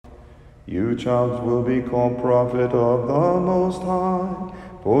You, child, will be called prophet of the Most High,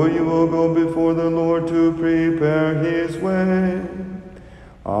 for you will go before the Lord to prepare his way.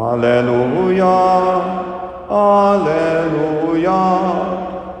 Alleluia, alleluia,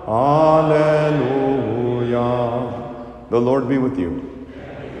 alleluia. The Lord be with you.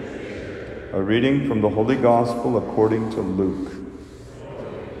 A reading from the Holy Gospel according to Luke.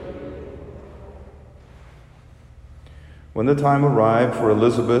 When the time arrived for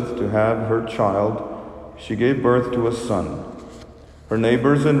Elizabeth to have her child, she gave birth to a son. Her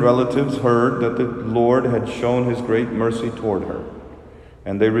neighbors and relatives heard that the Lord had shown his great mercy toward her,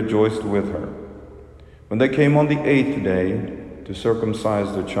 and they rejoiced with her. When they came on the 8th day to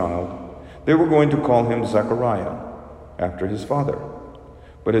circumcise their child, they were going to call him Zechariah, after his father.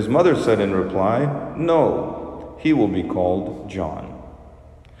 But his mother said in reply, "No, he will be called John."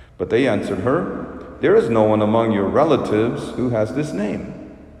 But they answered her, "There is no one among your relatives who has this name."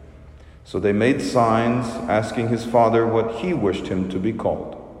 So they made signs, asking his father what he wished him to be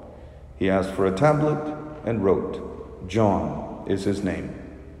called. He asked for a tablet and wrote, "John is his name."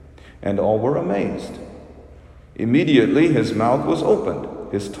 And all were amazed. Immediately his mouth was opened,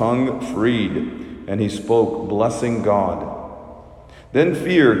 his tongue freed, and he spoke, blessing God. Then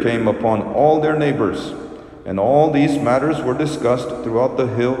fear came upon all their neighbors, and all these matters were discussed throughout the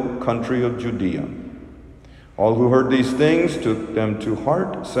hill country of Judea. All who heard these things took them to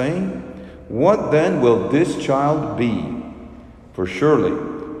heart, saying, "What then will this child be? For surely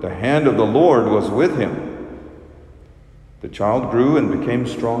the hand of the Lord was with him." The child grew and became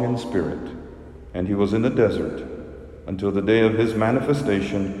strong in spirit, and he was in the desert until the day of his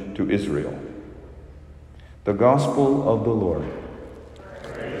manifestation to Israel. The Gospel of the Lord.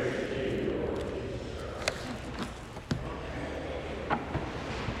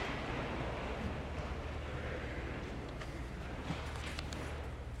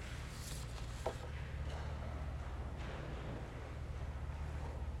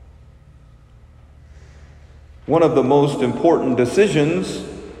 One of the most important decisions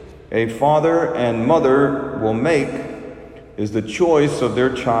a father and mother will make is the choice of their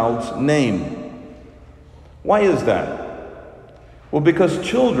child's name. Why is that? Well, because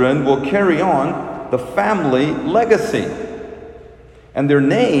children will carry on the family legacy, and their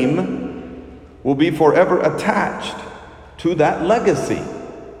name will be forever attached to that legacy.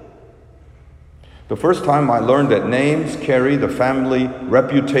 The first time I learned that names carry the family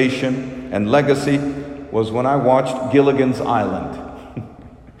reputation and legacy was when I watched Gilligan's Island.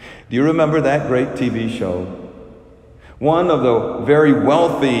 Do you remember that great TV show? One of the very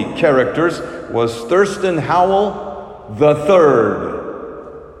wealthy characters was Thurston Howell III.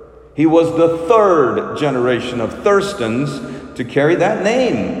 He was the third generation of Thurstons to carry that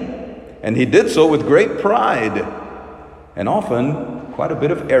name, and he did so with great pride and often quite a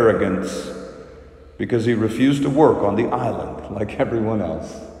bit of arrogance, because he refused to work on the island like everyone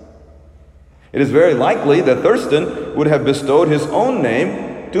else. It is very likely that Thurston would have bestowed his own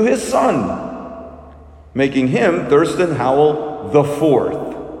name to his son, making him Thurston Howell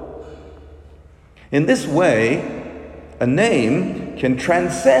IV. In this way, a name can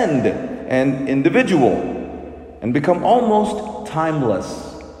transcend an individual and become almost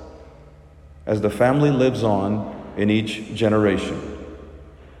timeless as the family lives on in each generation.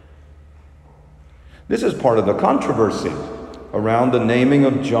 This is part of the controversy around the naming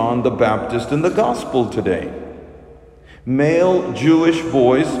of John the Baptist in the gospel today. Male Jewish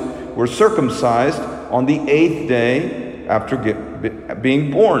boys were circumcised on the 8th day after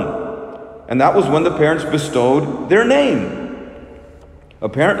being born, and that was when the parents bestowed their name.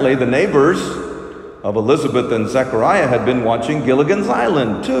 Apparently, the neighbors of Elizabeth and Zechariah had been watching Gilligan's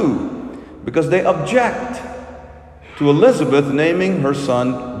Island too, because they object to Elizabeth naming her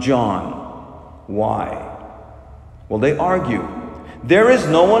son John. Why? Well, they argue, there is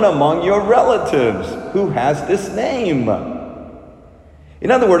no one among your relatives who has this name.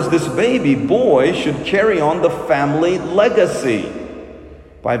 In other words, this baby boy should carry on the family legacy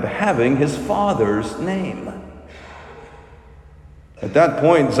by having his father's name. At that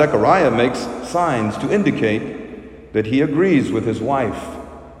point, Zechariah makes signs to indicate that he agrees with his wife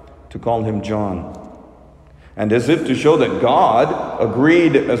to call him John. And as if to show that God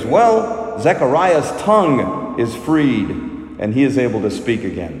agreed as well, Zechariah's tongue is freed, and he is able to speak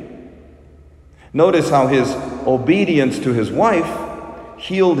again. Notice how his obedience to his wife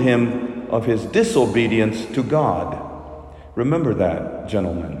healed him of his disobedience to God. Remember that,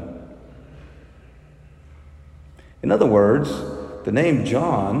 gentlemen. In other words, the name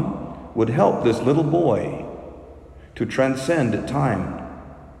John would help this little boy to transcend time.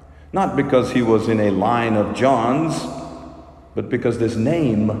 Not because he was in a line of Johns, but because this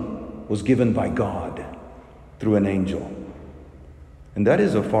name was given by God through an angel. And that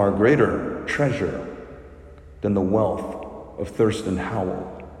is a far greater treasure than the wealth of Thurston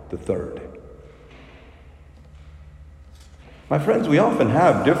Howell III. My friends, we often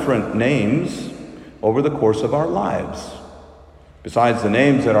have different names over the course of our lives. Besides the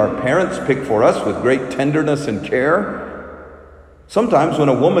names that our parents pick for us with great tenderness and care, sometimes when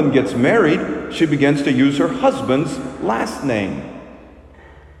a woman gets married, she begins to use her husband's last name.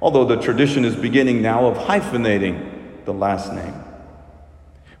 Although the tradition is beginning now of hyphenating the last name.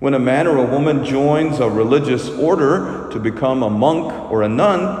 When a man or a woman joins a religious order to become a monk or a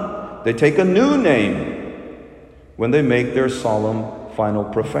nun, they take a new name when they make their solemn final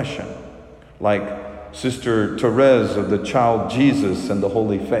profession, like Sister Therese of the Child Jesus and the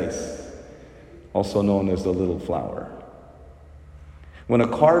Holy Face, also known as the Little Flower. When a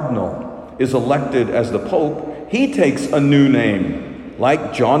cardinal is elected as the Pope, he takes a new name,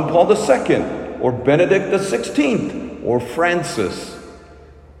 like John Paul II or Benedict XVI or Francis.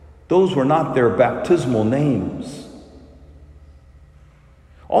 Those were not their baptismal names.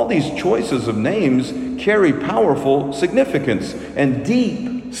 All these choices of names carry powerful significance and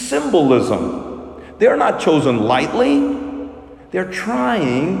deep symbolism. They're not chosen lightly. They're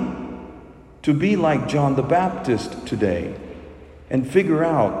trying to be like John the Baptist today and figure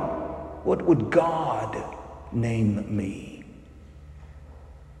out, what would God name me?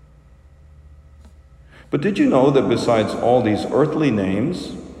 But did you know that besides all these earthly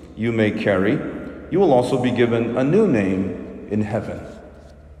names you may carry, you will also be given a new name in heaven?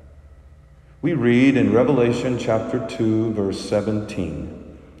 We read in Revelation chapter 2, verse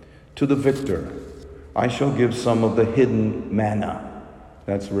 17, "To the victor I shall give some of the hidden manna."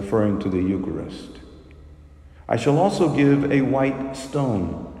 That's referring to the Eucharist. "I shall also give a white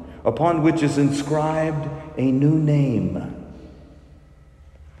stone, upon which is inscribed a new name."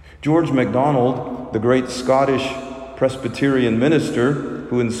 George MacDonald, the great Scottish Presbyterian minister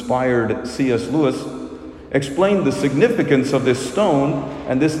who inspired C.S. Lewis, explained the significance of this stone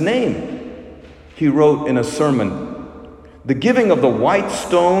and this name. He wrote in a sermon, "The giving of the white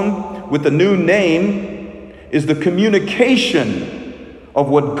stone with the new name is the communication of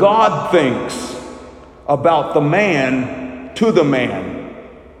what God thinks about the man to the man.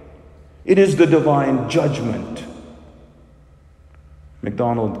 It is the divine judgment."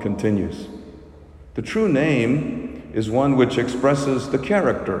 MacDonald continues, "The true name is one which expresses the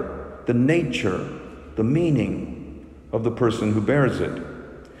character, the nature, the meaning of the person who bears it.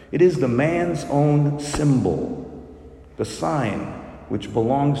 It is the man's own symbol, the sign which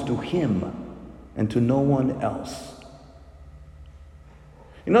belongs to him and to no one else."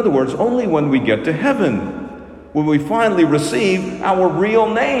 In other words, only when we get to heaven will we finally receive our real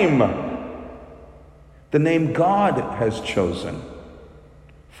name, the name God has chosen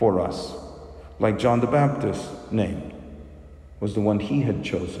for us, like John the Baptist's name was the one he had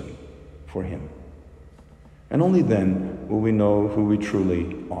chosen for him. And only then will we know who we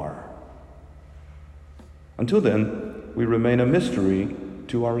truly are. Until then, we remain a mystery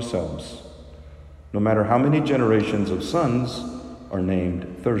to ourselves, no matter how many generations of sons are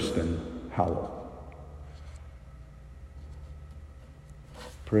named Thurston Howell.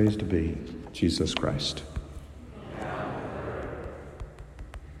 Praise to be Jesus Christ.